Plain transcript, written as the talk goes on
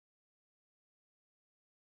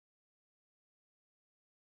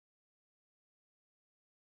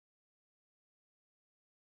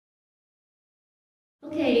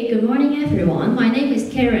Okay, good morning everyone. My name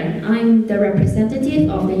is Karen. I'm the representative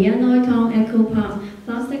of the Yan Oi Tong Eco Park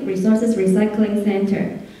Plastic Resources Recycling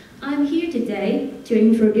Center. I'm here today to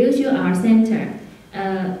introduce you our center.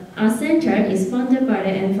 Our center is funded by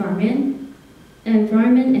the Environment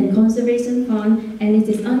and Conservation Fund, and it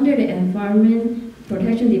is under the Environment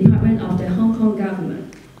Protection Department of the Hong Kong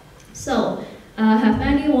government. So, have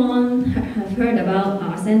anyone have heard about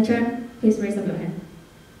our center? Please raise up your hand.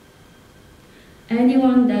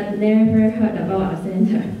 Anyone that never heard about our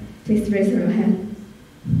center, please raise your hand.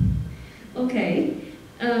 Okay,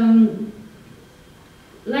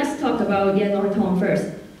 let's talk about Yan Oi Tong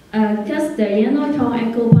first. Because the Yan Oi Tong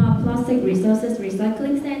Eco Park Plastic Resources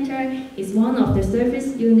Recycling Center is one of the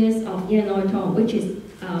service units of Yan Oi Tong, which is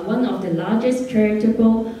one of the largest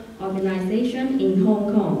charitable organizations in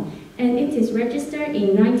Hong Kong. And it is registered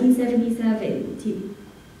in 1977.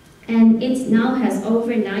 And it now has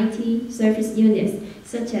over 90 service units,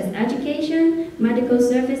 such as education, medical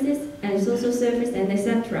services, and social service, and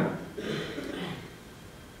etc.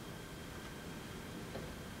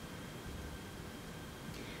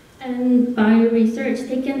 And by research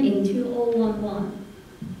taken in 2011,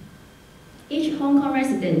 each Hong Kong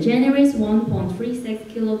resident generates 1.36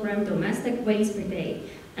 kilogram domestic waste per day,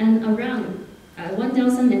 and around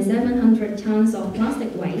 1,700 tons of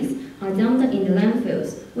plastic waste are dumped in the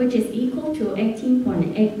landfills, which is equal to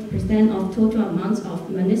 18.8% of total amounts of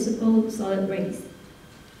municipal solid waste.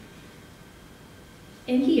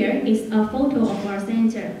 And here is a photo of our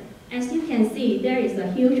center. As you can see, there is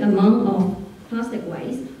a huge amount of plastic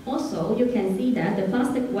waste. Also, you can see that the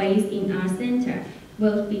plastic waste in our center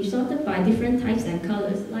will be sorted by different types and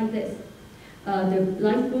colors, like this. The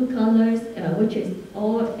light blue colors, which is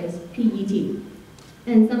all is PET.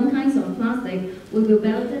 And some kinds of plastic will be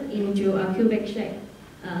welded into a cubic shape,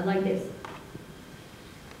 like this.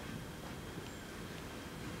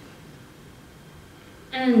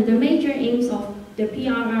 And the major aims of the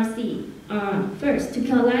PRRC are, first, to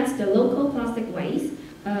collect the local plastic waste,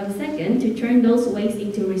 second, to turn those waste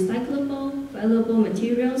into recyclable, valuable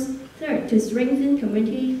materials, third, to strengthen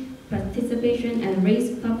community participation and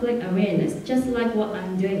raise public awareness, just like what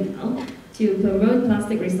I'm doing now, to promote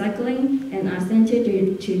plastic recycling and our center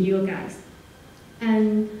to you guys.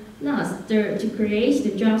 And last, to create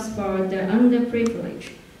the jobs for the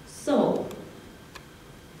underprivileged. So,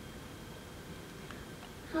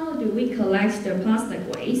 how do we collect the plastic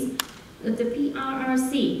waste? The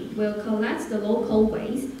PRRC will collect the local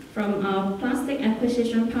waste from our plastic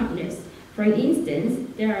acquisition partners. For instance,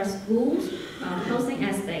 there are schools, housing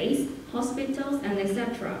estates, hospitals, and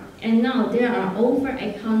etc. And now there are over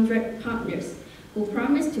 800 partners who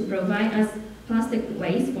promise to provide us plastic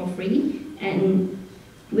waste for free, and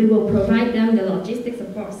we will provide them the logistic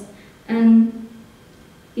support. And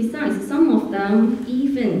besides, some of them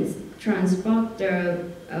even transport the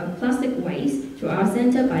plastic waste to our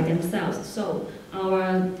center by themselves, so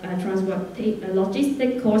our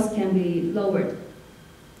logistic costs can be lowered.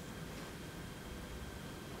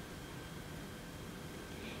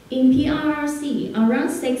 In PRRC, around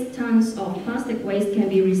 6 tons of plastic waste can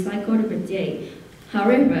be recycled per day.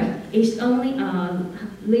 However, it's only a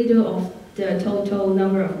little of the total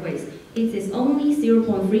number of waste. It is only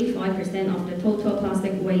 0.35% of the total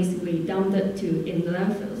plastic waste we dumped in the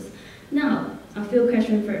landfills. Now, a few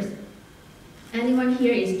questions first. Anyone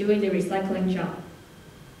here is doing the recycling job?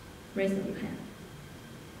 Raise up your hand.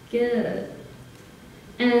 Good.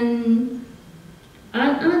 And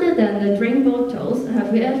other than the drink bottles,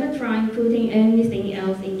 have you ever tried putting anything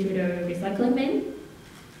else into the recycling bin?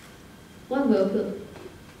 What will you put?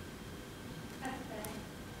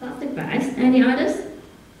 Plastic bags. Any others?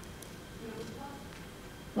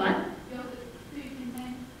 What?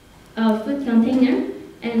 Food container.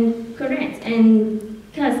 And correct. And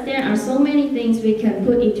because there are so many things we can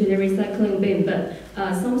put into the recycling bin, but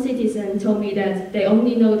some citizens told me that they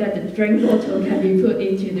only know that the drink bottle can be put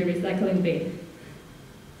into the recycling bin.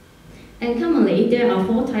 And commonly, there are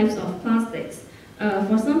 4 types of plastics.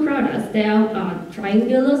 For some products, there are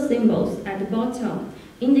triangular symbols at the bottom,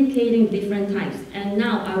 indicating different types. And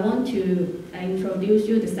now I want to introduce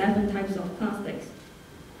you the 7 types of plastics.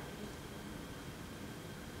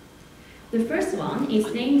 The first one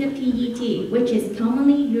is named PET, which is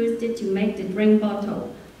commonly used to make the drink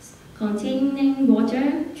bottle, containing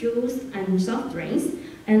water, juice, and soft drinks.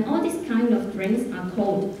 And all these kind of drinks are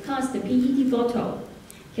cold, because the PET bottle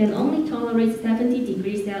can only tolerate 70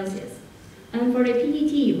 degrees Celsius. And for the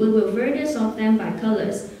PET, we will further sort them by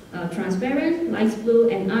colors, transparent, light blue,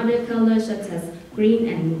 and other colors such as green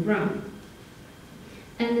and brown.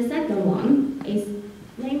 And the second one is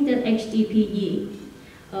named HDPE.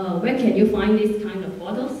 Where can you find this kind of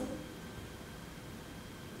bottles?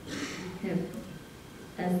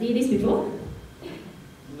 Have seen this before?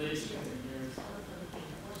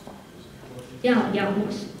 Yeah.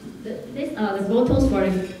 These are the bottles for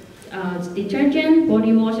detergent,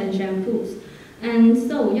 body wash, and shampoos. And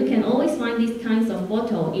so you can always find these kinds of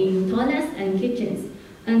bottles in toilets and kitchens.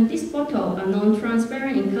 And these bottles are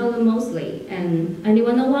non-transparent in color mostly. And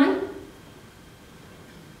anyone know why?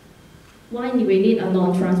 Why do we need a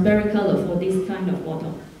non-transparent color for this kind of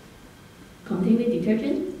bottle? Containing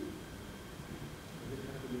detergent?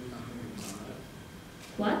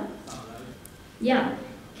 What? Yeah,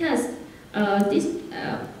 because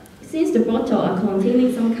since the bottle are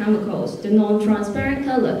containing some chemicals, the non-transparent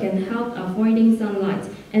color can help avoiding sunlight,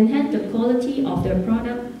 and hence the quality of the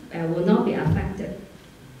product will not be affected.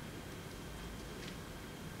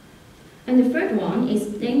 And the third one is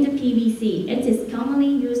stained PVC. It is commonly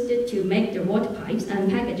used to make the water pipes and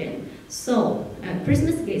packaging. So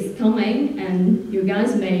Christmas is coming, and you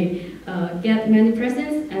guys may get many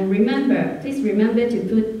presents. And please remember to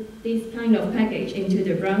put this kind of package into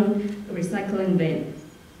the brown recycling bin.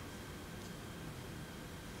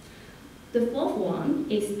 The fourth one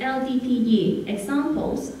is LDPE.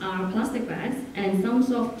 Examples are plastic bags and some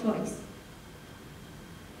soft toys.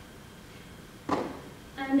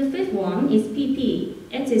 And the fifth one is PP.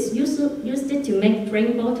 It is used to make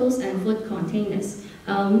drink bottles and food containers.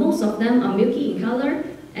 Most of them are milky in color,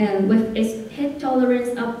 and with its heat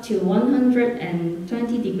tolerance up to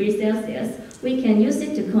 120 degrees Celsius, we can use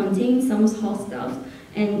it to contain some hot stuff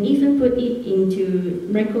and even put it into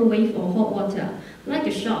microwave or hot water, like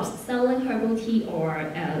the shops selling herbal tea or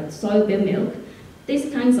soybean milk.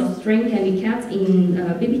 These kinds of drink can be kept in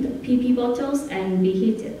PP bottles and be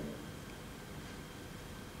heated.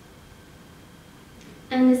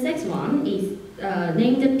 And the sixth one is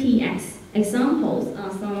named PX. Examples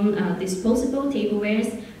are some disposable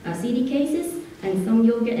tablewares, CD cases, and some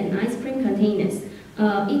yogurt and ice cream containers.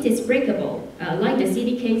 It is breakable. Like the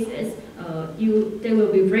CD cases, they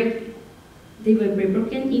will be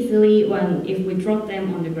broken easily if we drop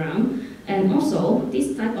them on the ground. And also,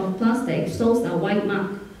 this type of plastic shows a white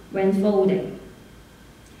mark when folded.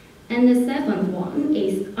 And the seventh one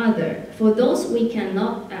is other. For those we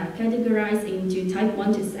cannot categorize into type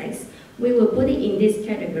 1 to 6, we will put it in this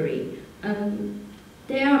category.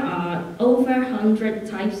 There are over 100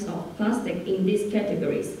 types of plastic in these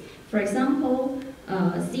categories. For example,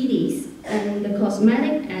 CDs and the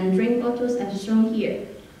cosmetic and drink bottles as shown here.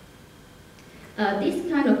 This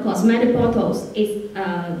kind of cosmetic bottles is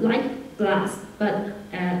like glass, but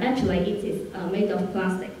actually it is made of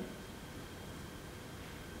plastic.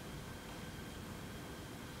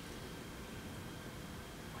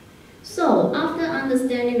 So, after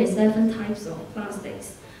understanding the 7 types of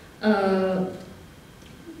plastics,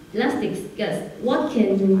 let's discuss what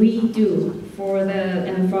can we do for the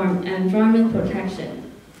environment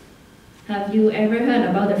protection. Have you ever heard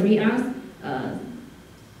about the 3 R's?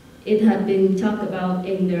 It had been talked about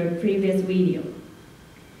in the previous video.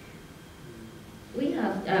 We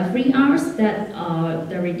have 3 R's that are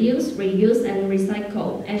the reduce, reuse, and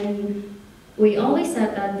recycle. And we always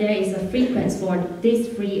said that there is a frequency for these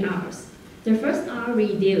 3 R's. The first R,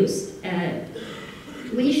 reduce.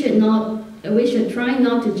 We should try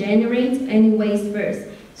not to generate any waste first.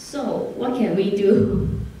 So, what can we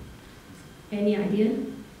do? Any idea?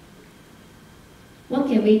 What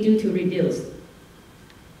can we do to reduce?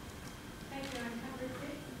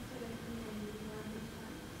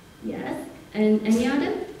 Yes. And any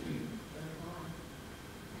other?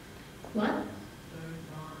 What?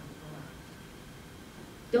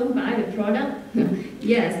 Don't buy the product?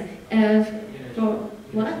 Yes. For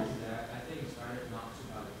what? I think it started not to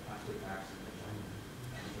buy the plastic bags in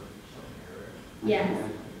the Yes.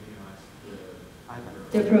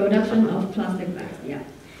 The production of plastic bags, yeah.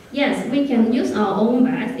 Yes, we can use our own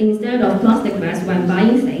bags instead of plastic bags when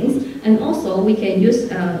buying things, and also we can use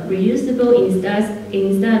reusable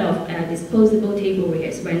instead of disposable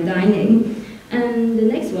tablewares when dining. And the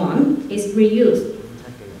next one is reuse.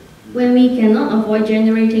 When we cannot avoid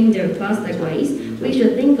generating the plastic waste, we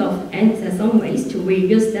should think of some ways to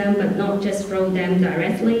reuse them, but not just throw them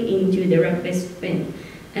directly into the rubbish bin.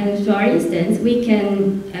 And for instance, we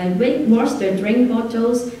can wash the drink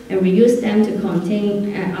bottles and reuse them to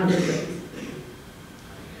contain other drinks.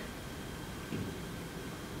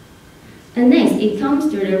 And next, it comes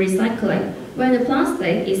to the recycling. When the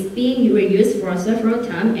plastic is being reused for several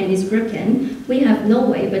times and is broken, we have no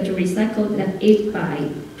way but to recycle it by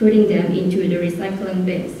putting them into the recycling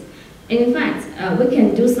bins. In fact, we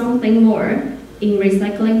can do something more in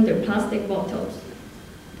recycling the plastic bottles.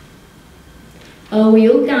 Will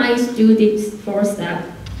you guys do this fourth step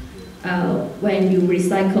when you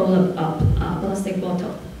recycle a plastic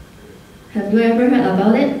bottle? Have you ever heard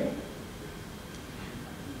about it?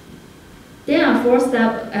 There are four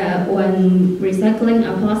steps when recycling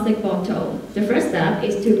a plastic bottle. The first step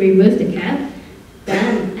is to remove the cap,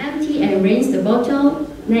 then empty and rinse the bottle,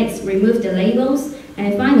 next remove the labels,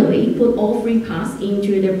 and finally put all three parts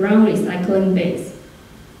into the brown recycling bins.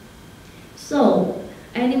 So,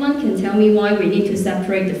 anyone can tell me why we need to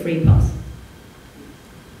separate the three parts?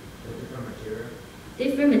 The different material.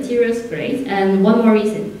 Different materials, great, and one more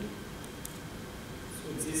reason.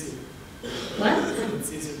 So it's easy. What?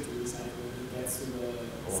 It's easier to recycle. It gets to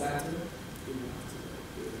the center.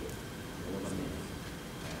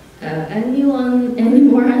 Anyone, any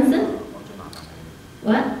more answer?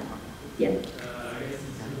 What? Yeah. I guess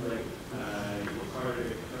it seems like it's harder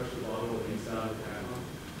to crush the bottle inside the cap.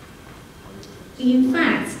 In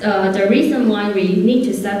fact, the reason why we need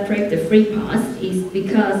to separate the three parts is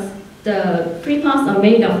because the three parts are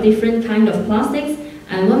made of different kind of plastics,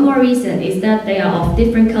 and one more reason is that they are of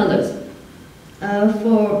different colors.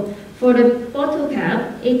 For the bottle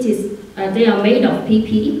cap, they are made of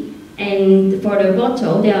PP, and for the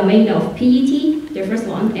bottle, they are made of PET, the first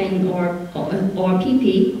one, and or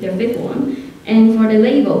PP, the fifth one. And for the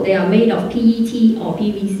label, they are made of PET or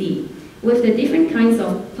PVC. With the different kinds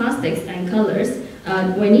of plastics and colors,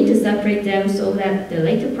 we need to separate them so that the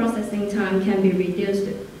later processing time can be reduced.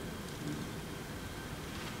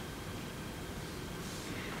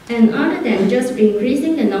 And other than just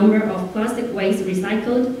increasing the number of plastic waste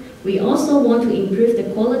recycled, we also want to improve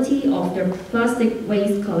the quality of the plastic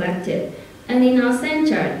waste collected. And in our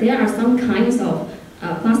center, there are some kinds of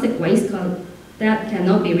plastic waste that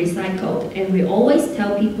cannot be recycled. And we always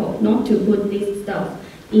tell people not to put this stuff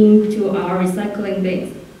into our recycling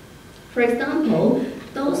bins. For example,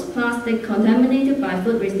 those plastic contaminated by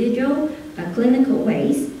food residual, clinical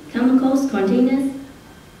waste, chemicals, containers,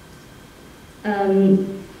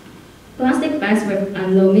 plastic bags with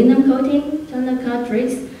aluminum coating, tunnel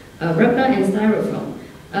cartridges, rubber and styrofoam.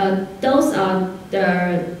 Those are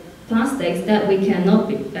the plastics that we cannot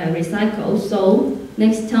recycle, so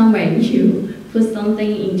next time when you put something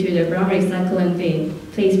into the brown recycling bin,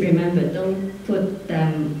 please remember, don't put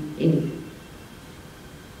them in.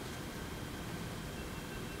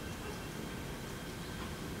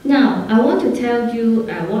 Now, I want to tell you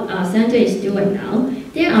what our center is doing now.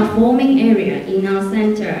 There are forming areas in our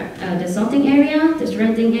center, the sorting area, the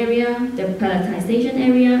shredding area, the palletization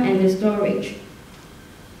area, and the storage.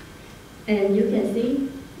 And you can see,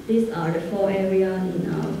 these are the four areas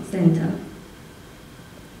in our center.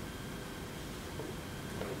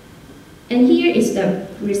 And here is the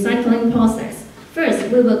recycling process.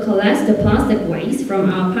 First, we will collect the plastic waste from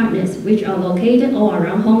our partners, which are located all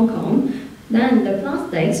around Hong Kong. Then the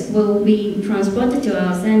plastics will be transported to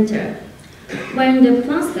our center. When the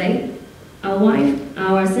plastic arrives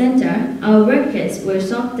our center, our workers will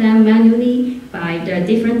sort them manually by the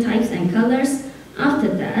different types and colors. After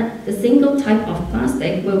that, the single type of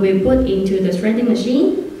plastic will be put into the shredding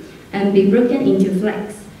machine and be broken into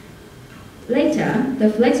flakes. Later, the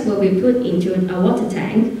flakes will be put into a water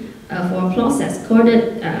tank for a process called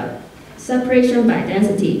separation by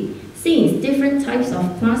density. Since different types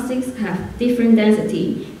of plastics have different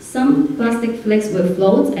density, some plastic flakes will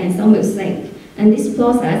float and some will sink. And this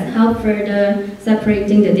process helps further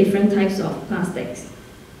separating the different types of plastics.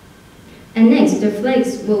 And next, the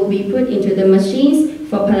flakes will be put into the machines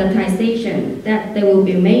for palletization, that they will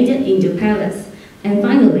be made into pellets. And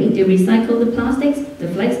finally, the recycled plastics, the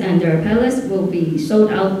flakes and their pellets will be sold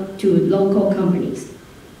out to local companies.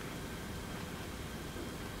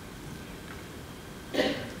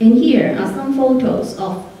 And here are some photos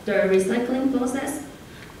of the recycling process.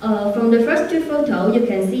 From the first two photos, you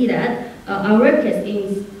can see that our workers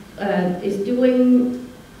is doing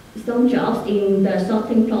some jobs in the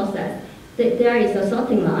sorting process. There is a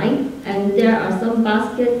sorting line, and there are some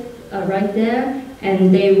baskets right there,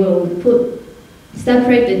 and they will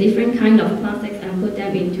separate the different kind of plastics and put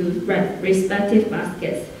them into respective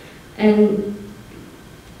baskets. And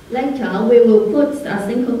later, we will put a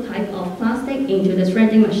single type of plastic into the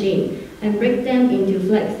shredding machine and break them into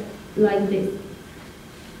flakes, like this.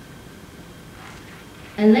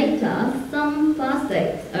 And later, some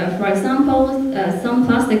plastics, for example, some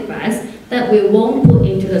plastic bags that we won't put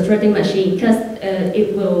into the shredding machine because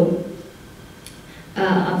it will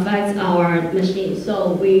affect our machine.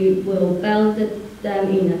 So we will belt them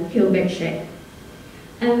in a cubic shape.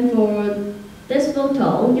 And for this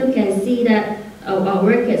photo, you can see that our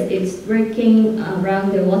workers is working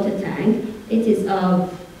around the water tank. It is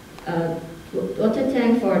water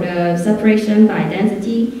tank for the separation by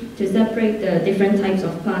density to separate the different types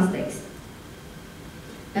of plastics.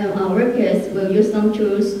 And our workers will use some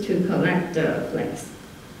tools to collect the flakes.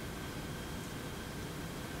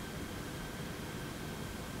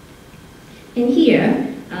 In here,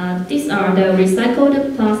 these are the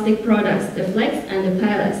recycled plastic products, the flakes and the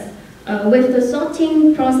pellets. With the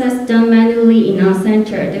sorting process done manually in our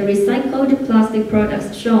center, the recycled plastic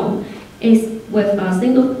products shown is with a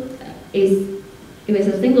single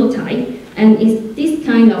type, and this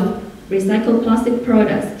kind of recycled plastic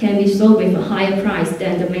products can be sold with a higher price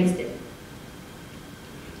than the mixed.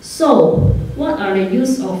 So, what are the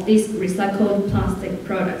use of these recycled plastic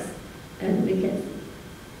products? And we can see.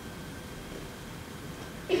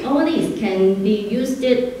 All these can be used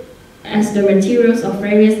as the materials of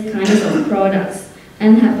various kinds of products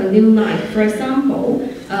and have a new life. For example,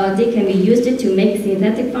 they can be used to make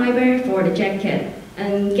synthetic fiber for the jacket.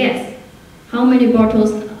 And guess how many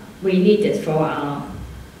bottles we needed for our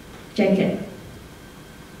jacket?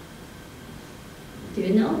 Do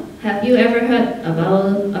you know? Have you ever heard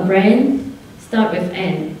about a brand start with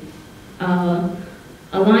N?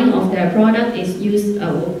 A line of their product is used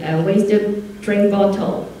a wasted drink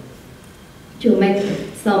bottle to make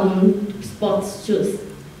some sports shoes,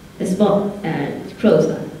 sport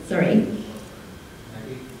clothes. Sorry.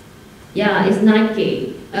 Yeah, it's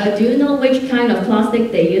Nike. Do you know which kind of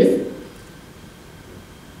plastic they use?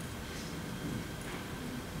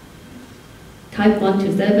 Type 1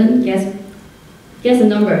 to 7. Guess a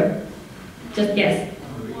number. Just guess.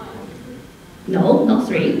 No, not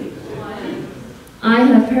 3. I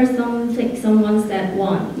have heard someone said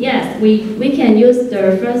 1. Yes, we can use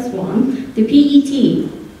the first one, the PET,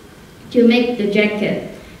 to make the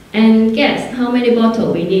jacket. And guess how many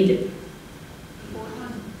bottles we needed?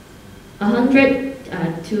 100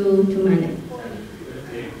 too many.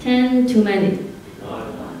 10 too many.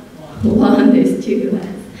 1 is too less.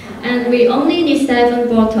 And we only need 7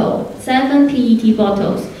 PET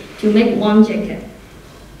bottles to make 1 jacket.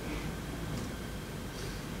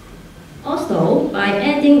 Also, by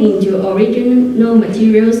adding into original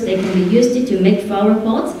materials, they can be used to make flower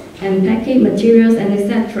pots and packaging materials and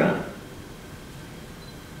etc.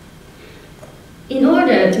 In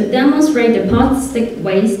order to demonstrate the plastic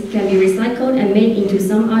waste can be recycled and made into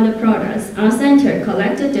some other products, our center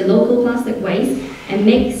collected the local plastic waste and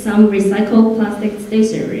make some recycled plastic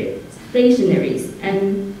stationeries.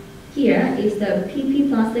 And here is the PP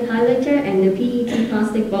plastic highlighter and the PET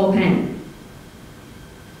plastic ball pen.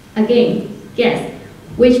 Again, guess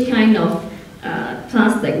which kind of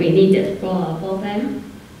plastic we needed for a ball pen?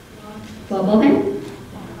 For a ball pen?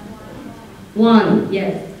 1,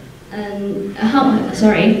 yes. And how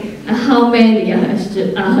many? I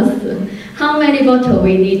should ask. How many bottles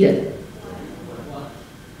we needed?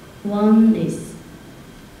 1 is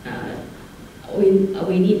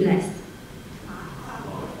we need less.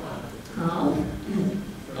 Half.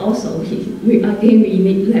 Also, we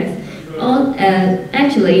need less.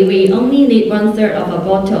 Actually, we only need 1/3 of a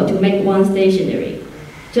bottle to make 1 stationery.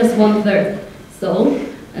 Just 1/3. So,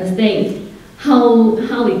 think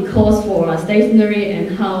how it costs for a stationery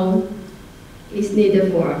and how it's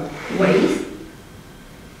needed for waste.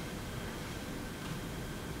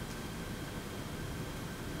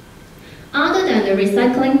 Other than the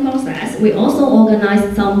recycling process, we also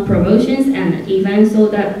organize some promotions and events so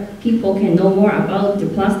that people can know more about the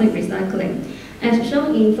plastic recycling. As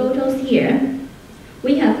shown in photos here,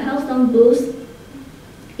 we have held some booths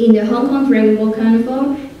in the Hong Kong Rainbow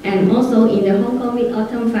Carnival and also in the Hong Kong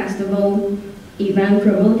Mid-Autumn Festival event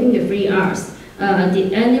promoting the free arts.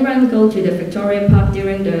 Did anyone go to the Victoria Park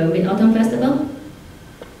during the Mid-Autumn Festival?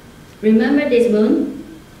 Remember this moon?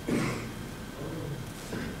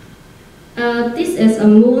 This is a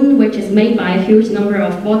moon which is made by a huge number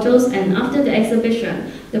of bottles, and after the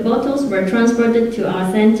exhibition, the bottles were transported to our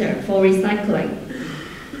center for recycling.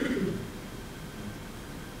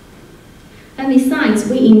 And besides,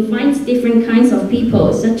 we invite different kinds of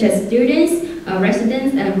people, such as students,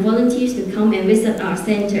 residents, and volunteers to come and visit our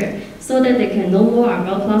center, so that they can know more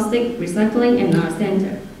about plastic recycling in our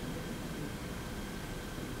center.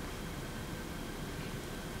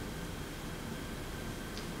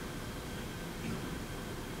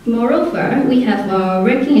 Moreover, we have a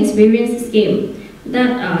working experience scheme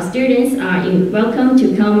that students are welcome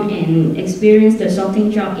to come and experience the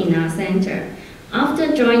sorting job in our center.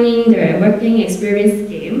 After joining the working experience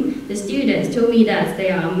scheme, the students told me that they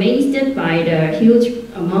are amazed by the huge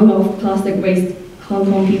amount of plastic waste Hong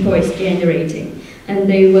Kong people is generating. And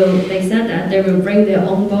they said that they will bring their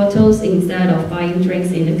own bottles instead of buying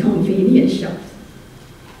drinks in the convenience shops.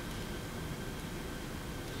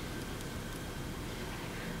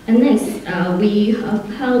 we have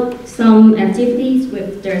held some activities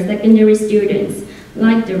with the secondary students,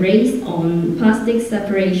 like the race on plastic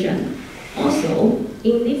separation. Also,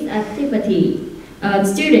 in this activity,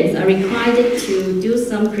 students are required to do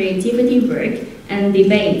some creativity work and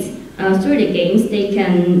debate. Through the games, they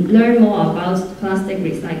can learn more about plastic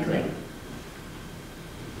recycling.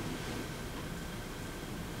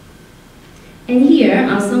 And here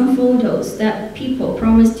are some photos that people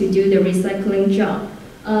promise to do the recycling job.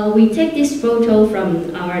 We take this photo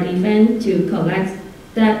from our event to collect,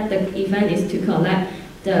 that the event is to collect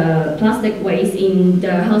the plastic waste in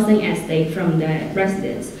the housing estate from the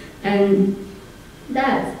residents. And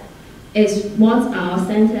that is what our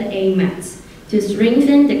center aims at, to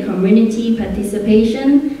strengthen the community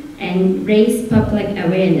participation and raise public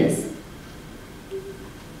awareness.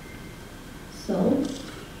 So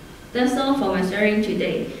that's all for my sharing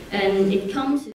today, and it comes